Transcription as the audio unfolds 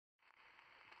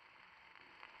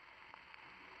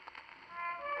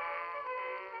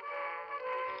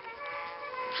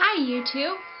Hi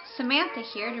YouTube, Samantha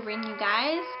here to bring you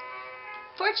guys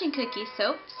Fortune Cookie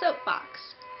Soapbox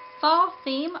Fall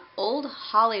Theme Old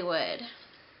Hollywood.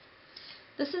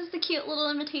 This is the cute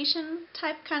little invitation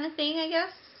type kind of thing, I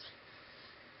guess,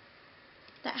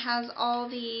 that has all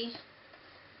the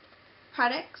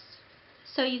products.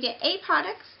 So you get 8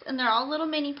 products and they're all little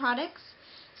mini products.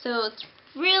 So it's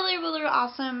really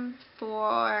awesome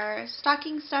for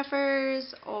stocking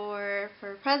stuffers or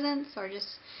for presents or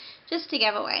just to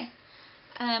give away.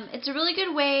 It's a really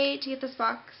good way to get this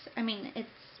box. I mean, it's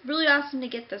really awesome to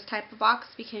get this type of box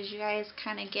because you guys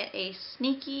kind of get a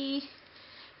sneaky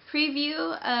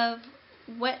preview of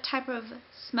what type of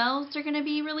smells they're going to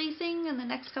be releasing in the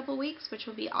next couple weeks, which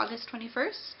will be August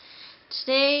 21st.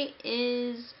 Today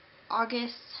is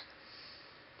August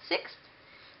 6th,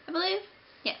 I believe.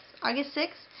 Yes, August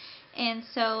 6th. And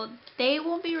so they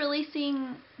won't be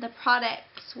releasing the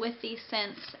products with these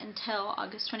scents until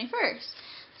August 21st.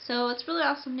 So it's really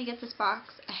awesome to get this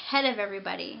box ahead of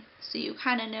everybody so you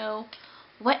kind of know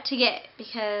what to get,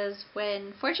 because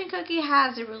when Fortune Cookie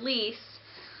has a release,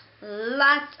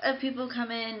 lots of people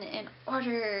come in and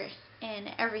order and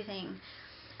everything.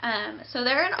 So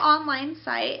they're an online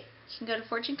site. You can go to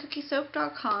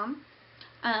fortunecookie.com.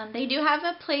 They do have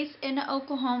a place in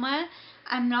Oklahoma.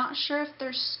 I'm not sure if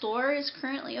their store is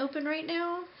currently open right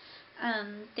now.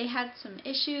 They had some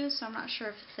issues, so I'm not sure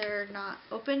if they're not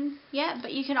open yet,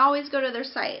 but you can always go to their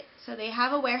site. So they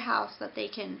have a warehouse that they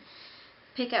can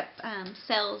pick up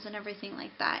sales and everything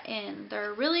like that, and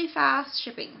they're really fast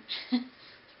shipping.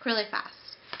 Really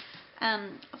fast.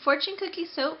 Fortune Cookie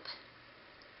Soap,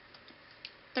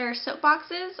 their soap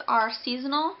boxes are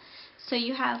seasonal. So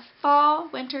you have fall,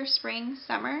 winter, spring,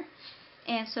 summer.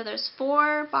 And so there's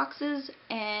 4 boxes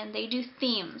and they do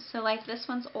themes. So like this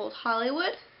one's Old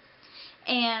Hollywood.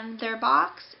 And their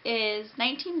box is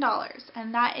 $19,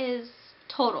 and that is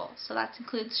total. So that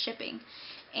includes shipping.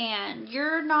 And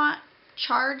you're not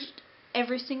charged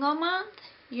every single month.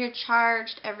 You're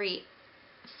charged every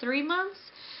 3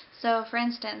 months. So for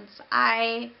instance,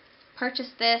 I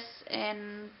purchased this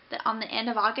on the end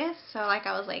of August, so like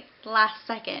I was like last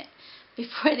second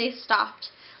before they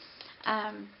stopped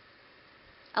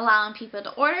allowing people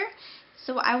to order.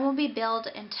 So I won't be billed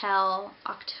until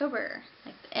October,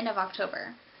 like the end of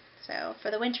October, so for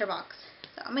the winter box.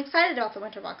 So I'm excited about the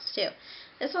winter box too.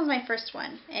 This one's my first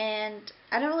one, and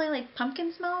I don't really like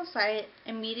pumpkin smells, so I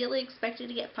immediately expected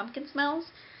to get pumpkin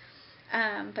smells.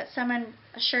 But someone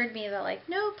assured me that like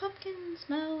no pumpkin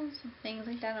smells and things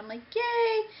like that. I'm like,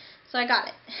 yay! So I got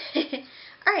it.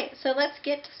 Alright, so let's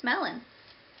get to smelling.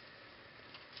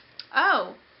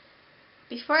 Oh,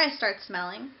 before I start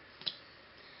smelling,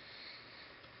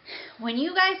 when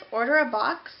you guys order a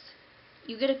box,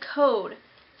 you get a code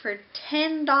for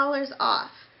 $10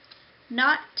 off.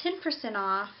 Not 10%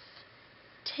 off,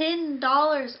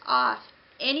 $10 off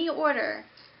any order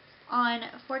on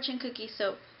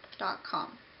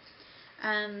fortunecookie.com.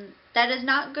 That does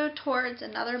not go towards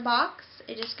another box.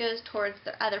 It just goes towards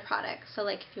the other products. So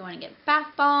like if you want to get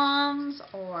bath bombs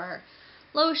or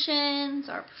lotions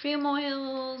or perfume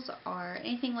oils or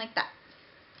anything like that.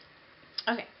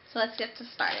 Okay, so let's get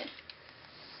started.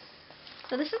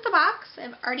 So this is the box.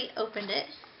 I've already opened it.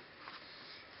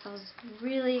 I was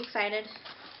really excited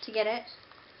to get it.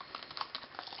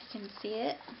 You can see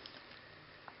it.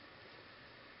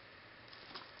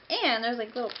 And there's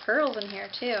like little pearls in here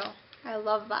too. I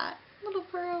love that. Little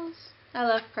pearls. I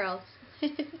love pearls.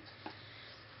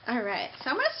 Alright, so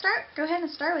I'm going to go ahead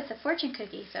and start with the Fortune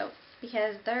Cookie soap,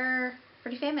 because they're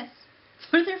pretty famous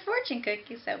for their Fortune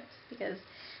Cookie soaps, because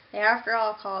they are, after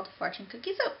all, called Fortune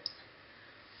Cookie soaps.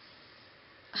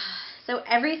 So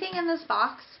everything in this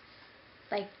box,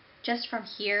 like just from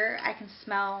here, I can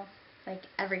smell like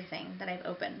everything that I've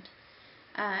opened.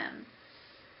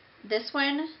 This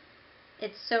one,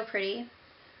 it's so pretty.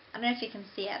 I don't know if you can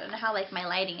see it. I don't know how like my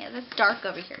lighting is. It's dark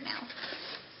over here now,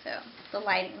 so the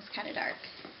lighting is kind of dark.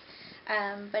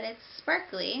 But it's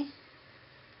sparkly.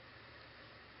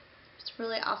 It's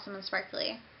really awesome and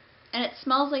sparkly. And it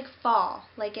smells like fall.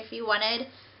 Like if you wanted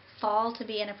fall to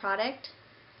be in a product,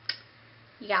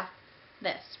 you got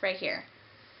this right here.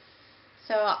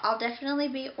 So I'll definitely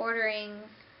be ordering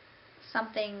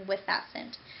something with that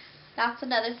scent. That's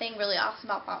another thing really awesome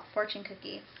about Fortune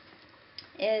Cookie,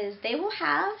 is they will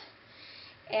have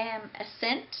a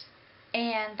scent,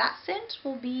 and that scent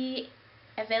will be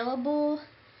available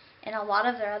in a lot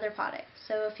of their other products.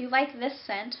 So if you like this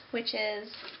scent, which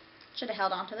is, should have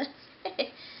held on to this,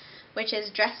 which is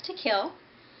Dress to Kill,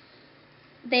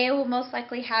 they will most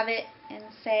likely have it in,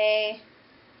 say,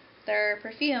 their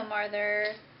perfume or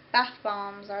their bath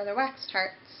bombs or their wax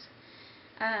tarts.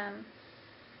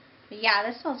 But yeah,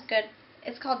 this smells good.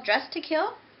 It's called Dress to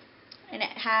Kill, and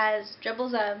it has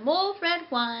dribbles of mulled red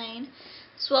wine,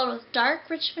 swirled with dark,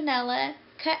 rich vanilla,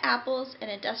 cut apples, and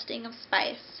a dusting of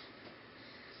spice.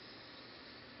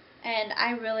 And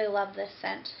I really love this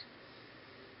scent.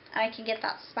 I can get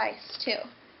that spice too.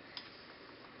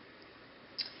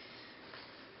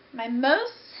 My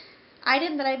most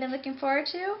item that I've been looking forward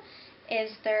to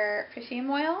is their perfume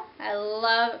oil. I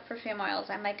love perfume oils.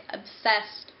 I'm like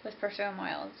obsessed with perfume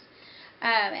oils.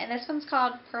 And this one's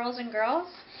called Pearls and Girls,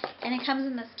 and it comes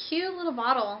in this cute little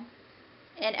bottle,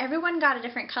 and everyone got a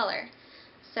different color.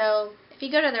 So if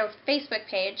you go to their Facebook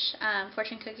page,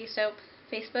 Fortune Cookie Soap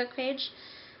Facebook page,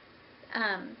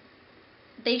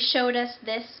 they showed us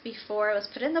this before it was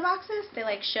put in the boxes. They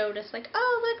like showed us like,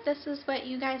 oh look, this is what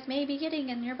you guys may be getting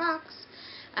in your box.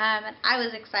 And I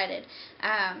was excited.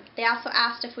 They also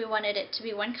asked if we wanted it to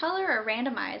be one color or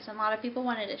randomized, and a lot of people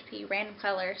wanted it to be random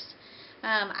colors.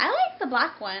 I like the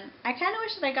black one. I kind of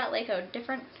wish that I got like a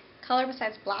different color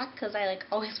besides black, because I like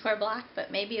always wear black, but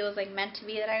maybe it was like meant to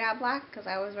be that I got black because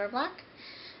I always wear black.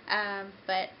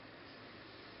 But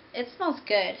it smells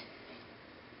good.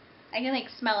 I can like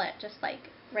smell it just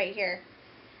like right here.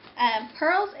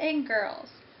 Pearls and Girls.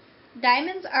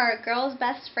 Diamonds are a girl's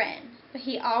best friend, but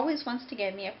he always wants to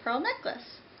give me a pearl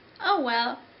necklace. Oh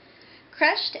well.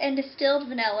 Crushed and distilled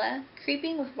vanilla,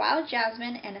 creeping with wild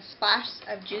jasmine and a splash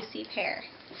of juicy pear.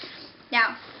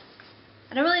 Now,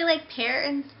 I don't really like pear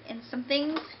in some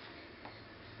things.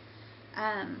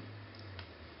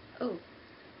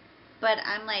 But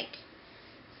I'm like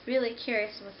really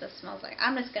curious what this smells like.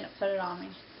 I'm just gonna put it on me.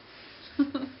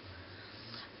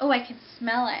 Oh, I can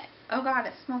smell it. Oh god,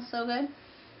 it smells so good.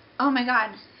 Oh my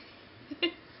god.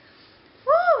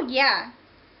 Woo, yeah.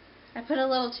 I put a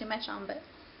little too much on, but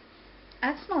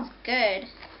that smells good.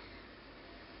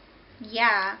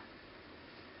 Yeah.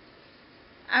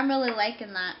 I'm really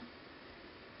liking that.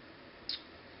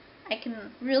 I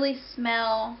can really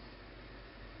smell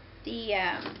the,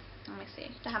 let me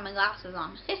see, I have my glasses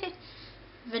on.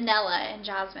 Vanilla and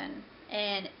jasmine.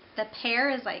 And the pear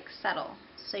is like subtle,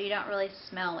 so you don't really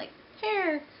smell like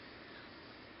pear.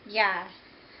 Yeah.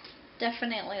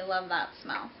 Definitely love that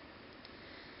smell.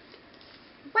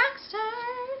 Wax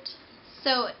tart.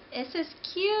 So it's this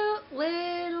cute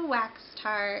little wax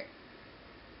tart.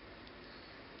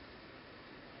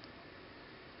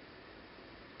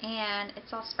 And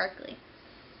it's all sparkly.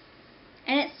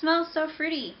 And it smells so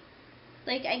fruity.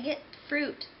 Like I get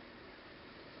fruit.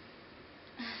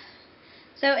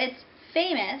 So it's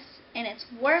famous, and it's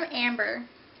warm amber,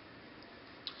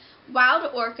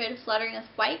 wild orchid fluttering with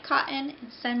white cotton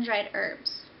and sun-dried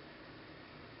herbs.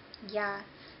 Yeah.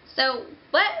 So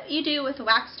what you do with a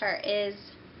wax tart is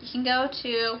you can go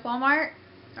to Walmart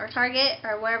or Target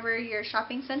or wherever your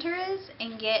shopping center is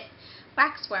and get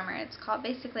wax warmer. It's called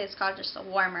just a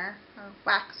warmer or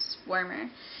wax warmer.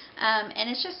 And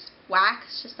it's just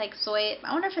wax, just like soy.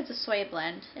 I wonder if it's a soy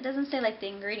blend. It doesn't say like the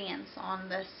ingredients on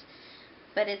this,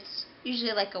 but it's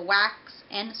usually like a wax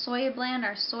and soy blend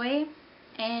or soy.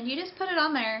 And you just put it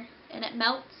on there and it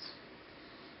melts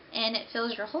and it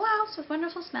fills your whole house with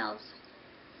wonderful smells.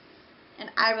 And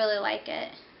I really like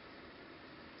it.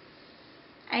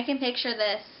 I can picture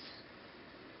this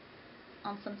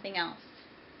on something else.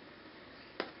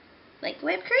 Like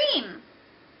whipped cream.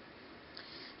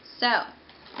 So,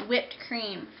 whipped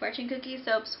cream. Fortune Cookie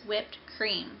Soap's whipped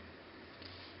cream.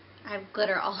 I have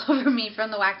glitter all over me from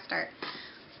the wax tart.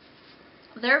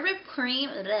 Their whipped cream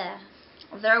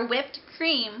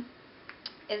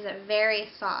is very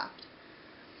soft.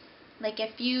 Like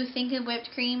if you think of whipped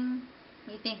cream,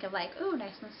 you think of like, ooh,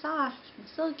 nice and soft and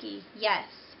silky. Yes,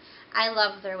 I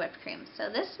love their whipped cream. So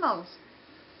this smells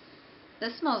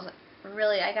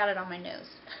really, I got it on my nose.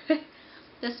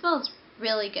 This smells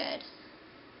really good.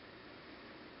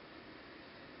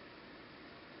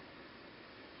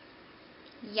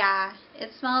 Yeah,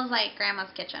 it smells like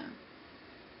Grandma's kitchen.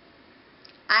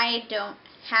 I don't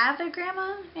have a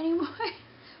grandma anymore.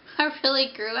 I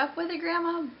really grew up with a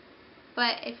grandma,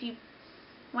 but if you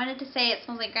wanted to say it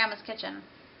smells like Grandma's kitchen,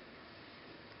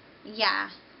 yeah,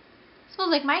 it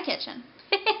smells like my kitchen.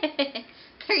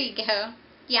 There you go.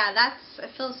 Yeah, it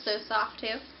feels so soft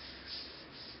too.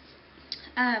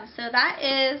 So that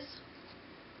is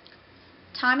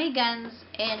Tommy Guns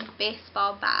in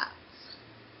baseball bats.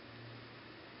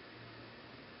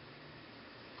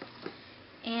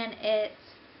 And it's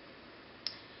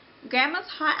Grandma's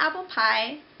hot apple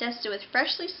pie, dusted with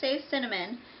freshly saved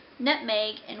cinnamon,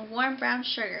 nutmeg, and warm brown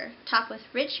sugar, topped with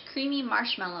rich, creamy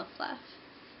marshmallow fluff.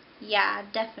 Yeah,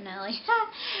 definitely.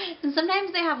 And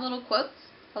sometimes they have little quotes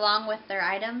along with their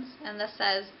items, and this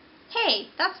says, "Hey,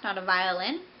 that's not a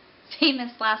violin.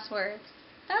 Famous last words.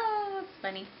 Oh, that's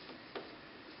funny.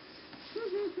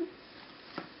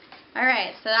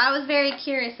 Alright, so I was very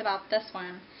curious about this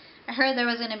one. I heard there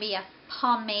was going to be a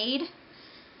pomade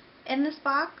in this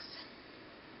box.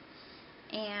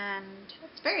 And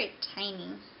it's very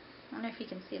tiny. I don't know if you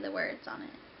can see the words on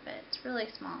it, but it's really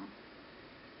small.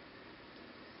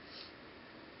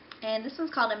 And this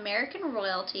one's called American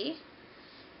Royalty.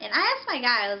 And I asked my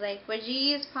guy, I was like, would you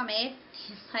use pomade?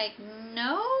 He's like,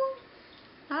 no,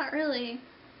 not really.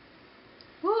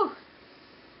 Woo,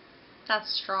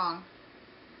 that's strong.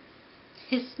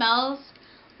 It smells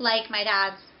like my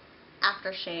dad's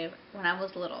aftershave when I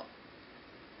was little.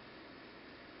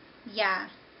 Yeah.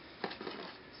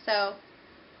 So,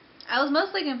 I was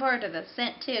most looking forward to the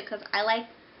scent too, because I like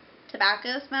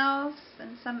tobacco smells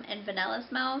and vanilla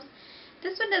smells.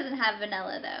 This one doesn't have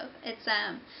vanilla though. It's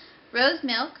rose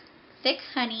milk, thick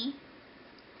honey,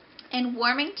 and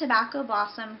warming tobacco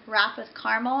blossom wrapped with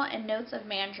caramel and notes of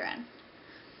mandarin.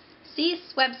 See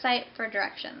website for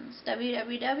directions,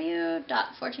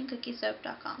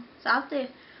 www.fortunecookie-soap.com. So I'll have to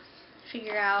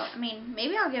figure out, I mean,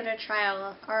 maybe I'll give it a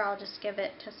trial, or I'll just give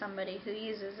it to somebody who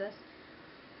uses this.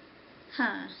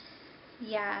 Huh.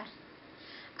 Yeah.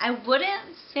 I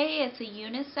wouldn't say it's a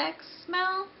unisex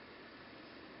smell,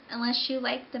 unless you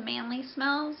like the manly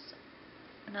smells.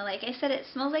 No, like I said, it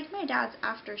smells like my dad's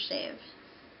aftershave.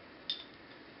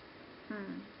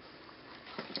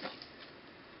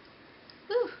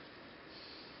 Whew.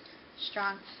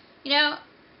 Strong. You know,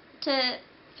 to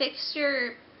fix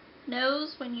your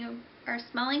nose when you are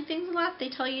smelling things a lot, they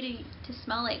tell you to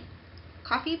smell like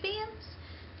coffee beans.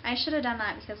 I should have done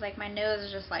that because like my nose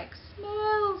is just like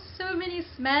smells, so many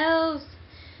smells.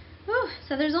 Whew.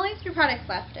 So there's only 3 products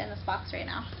left in this box right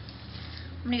now.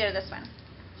 I'm gonna go to this one.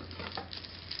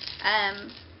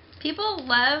 People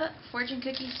love Fortune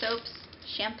Cookie Soap's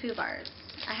shampoo bars.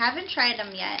 I haven't tried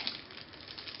them yet,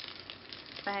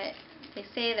 but they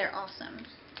say they're awesome.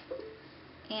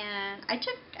 And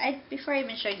before I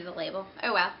even showed you the label.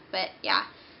 Oh well, but yeah,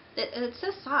 it's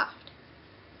so soft.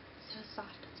 So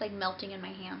soft. It's like melting in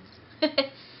my hands.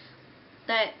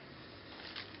 But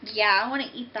yeah, I want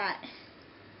to eat that.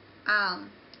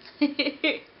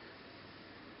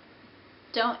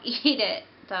 Don't eat it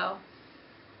though.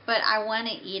 But I want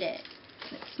to eat it.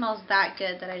 It smells that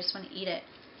good that I just want to eat it.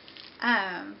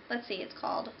 Let's see, it's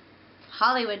called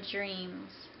Hollywood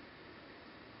Dreams.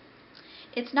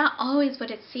 It's not always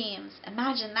what it seems.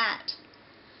 Imagine that.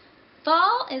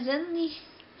 Fall is in the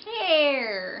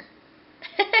hair.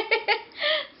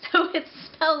 So it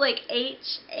smells like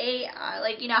H-A-R,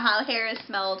 like you know how hair is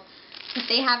smelled. But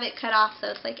they have it cut off, so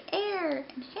it's like air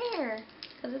and hair,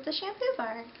 because it's a shampoo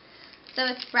bar. So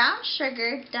it's brown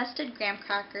sugar, dusted graham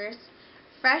crackers,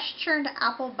 fresh churned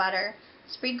apple butter,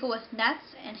 sprinkled with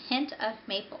nuts and hint of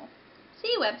maple.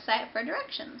 See website for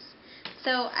directions.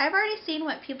 So I've already seen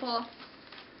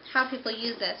how people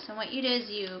use this, and what you do is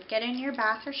you get in your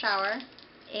bath or shower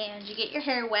and you get your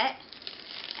hair wet,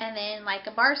 and then like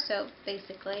a bar soap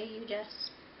basically, you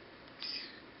just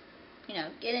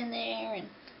get in there and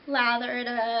lather it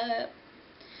up.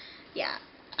 Yeah,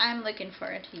 I'm looking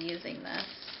forward to using this.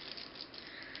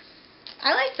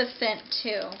 I like the scent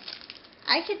too.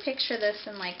 I could picture this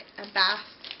in like a bath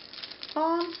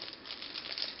bomb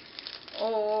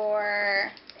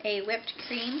or a whipped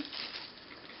cream.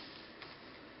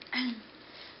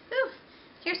 Ooh,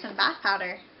 here's some bath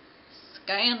powder.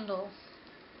 Scandal.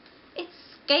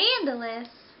 It's scandalous.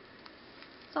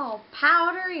 It's all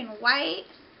powdery and white.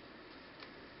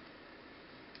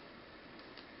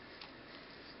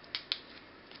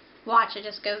 Watch, it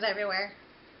just goes everywhere.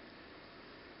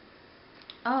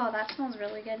 Oh, that smells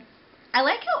really good. I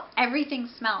like how everything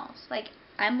smells. Like,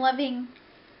 I'm loving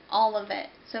all of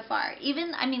it so far.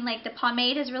 Even, I mean, like, the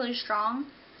pomade is really strong.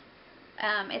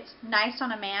 It's nice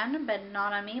on a man, but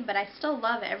not on me. But I still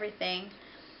love everything.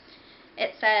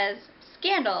 It says,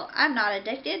 Scandal, I'm not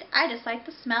addicted. I just like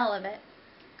the smell of it.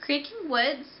 Creaking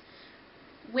woods,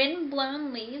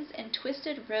 wind-blown leaves, and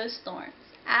twisted rose thorns.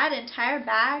 Add entire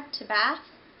bag to bath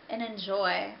and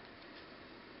enjoy.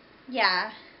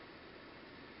 Yeah.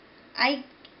 I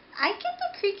get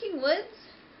the creaking woods.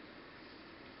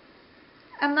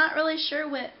 I'm not really sure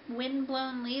what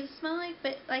wind-blown leaves smell like,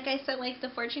 but like I said, like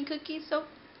the Fortune Cookie soap,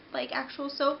 like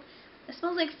actual soap, it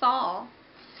smells like fall.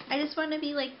 I just want to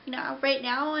be like, right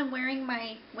now I'm wearing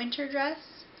my winter dress,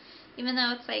 even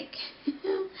though it's like,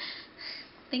 I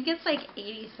think it's like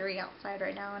 83 outside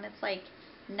right now, and it's like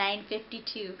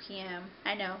 9:52 p.m.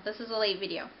 I know, this is a late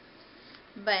video,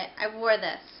 but I wore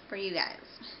this for you guys.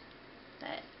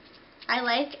 But I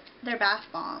like their bath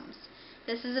bombs.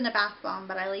 This isn't a bath bomb,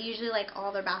 but I usually like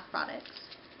all their bath products.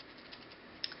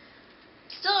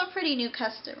 still a pretty new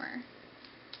customer.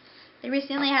 They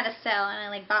recently had a sale and I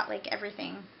like bought like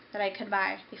everything that I could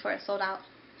buy before it sold out.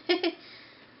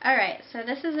 Alright, so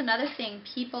this is another thing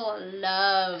people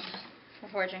love for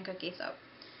fortune cookie soap.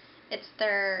 It's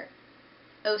their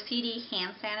OCD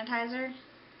hand sanitizer.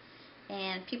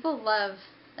 And people love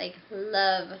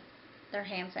their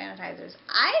hand sanitizers.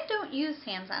 I don't use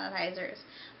hand sanitizers,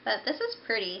 but this is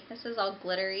pretty. This is all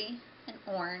glittery and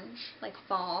orange, like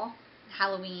fall,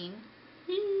 Halloween.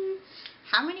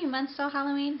 How many months till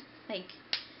Halloween? Like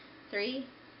 3,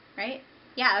 right?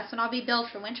 Yeah, that's when I'll be billed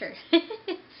for winter.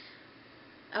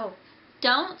 Oh,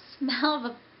 don't smell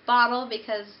the bottle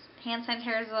because hand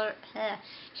sanitizer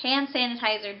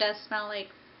does smell like,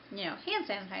 you know, hand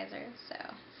sanitizer. So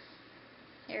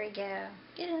here we go.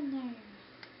 Get in there.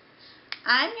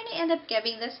 I'm going to end up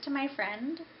giving this to my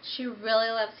friend. She really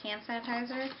loves hand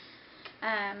sanitizer.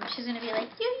 She's going to be like,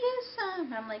 you use some.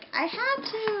 And I'm like, I had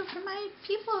to for my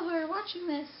people who are watching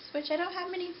this, which I don't have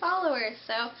many followers.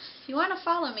 So if you want to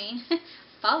follow me,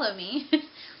 follow me.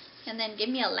 And then give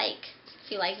me a like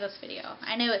if you like this video.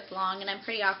 I know it's long and I'm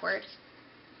pretty awkward.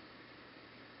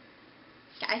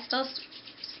 I still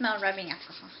smell rubbing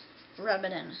alcohol. Rub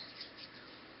it in.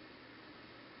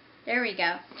 There we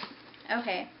go.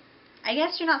 Okay. I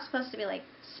guess you're not supposed to be like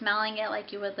smelling it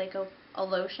like you would like a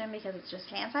lotion because it's just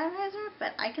hand sanitizer,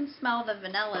 but I can smell the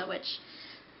vanilla, which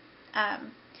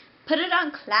put it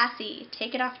on classy,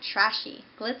 take it off trashy,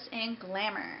 glitz and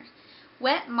glamour.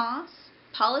 Wet moss,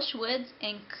 polished woods,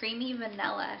 and creamy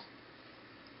vanilla.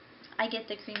 I get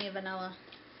the creamy vanilla.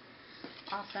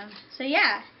 Awesome. So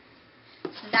yeah,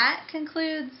 that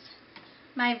concludes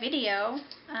my video.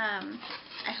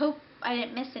 I hope I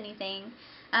didn't miss anything.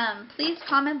 Please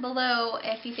comment below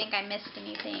if you think I missed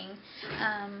anything.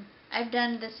 I've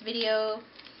done this video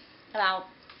about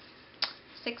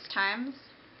 6 times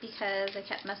because I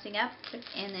kept messing up,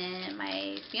 and then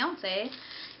my fiance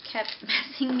kept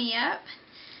messing me up.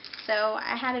 So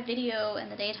I had a video in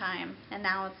the daytime, and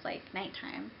now it's like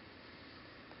nighttime.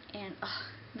 And oh,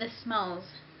 this smells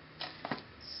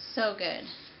so good.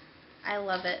 I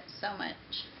love it so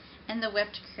much. And the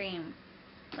whipped cream,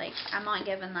 like, I'm not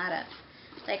giving that up.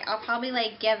 Like, I'll probably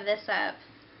like give this up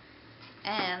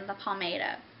and the pomade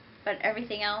up, but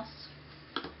everything else,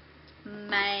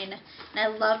 mine. And I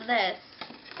love this.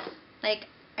 Like,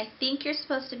 I think you're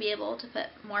supposed to be able to put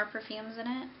more perfumes in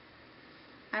it.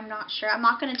 I'm not sure. I'm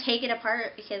not going to take it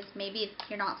apart because maybe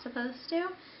you're not supposed to.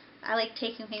 I like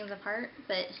taking things apart,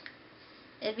 but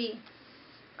it'd be,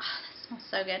 oh, that smells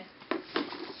so good.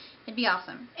 It'd be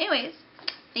awesome. Anyways,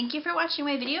 thank you for watching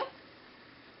my video.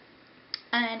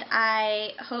 And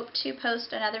I hope to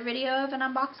post another video of an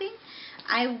unboxing.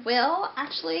 I will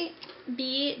actually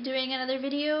be doing another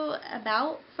video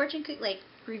about fortune cookie, like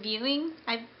reviewing.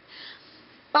 I've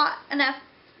bought enough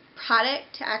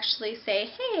product to actually say,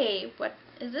 hey, what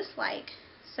is this like?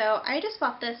 So I just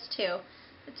bought this too.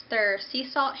 It's their sea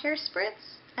salt hair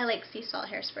spritz. I like sea salt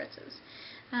hair spritzes.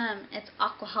 It's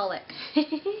aquaholic.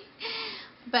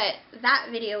 But that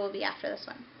video will be after this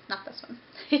one, not this one.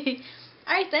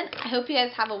 Alright then, I hope you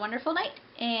guys have a wonderful night,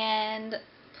 and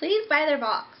please buy their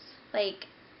box. Like,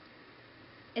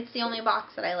 it's the only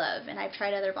box that I love, and I've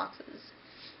tried other boxes,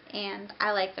 and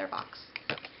I like their box.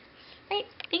 Alright,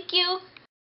 thank you!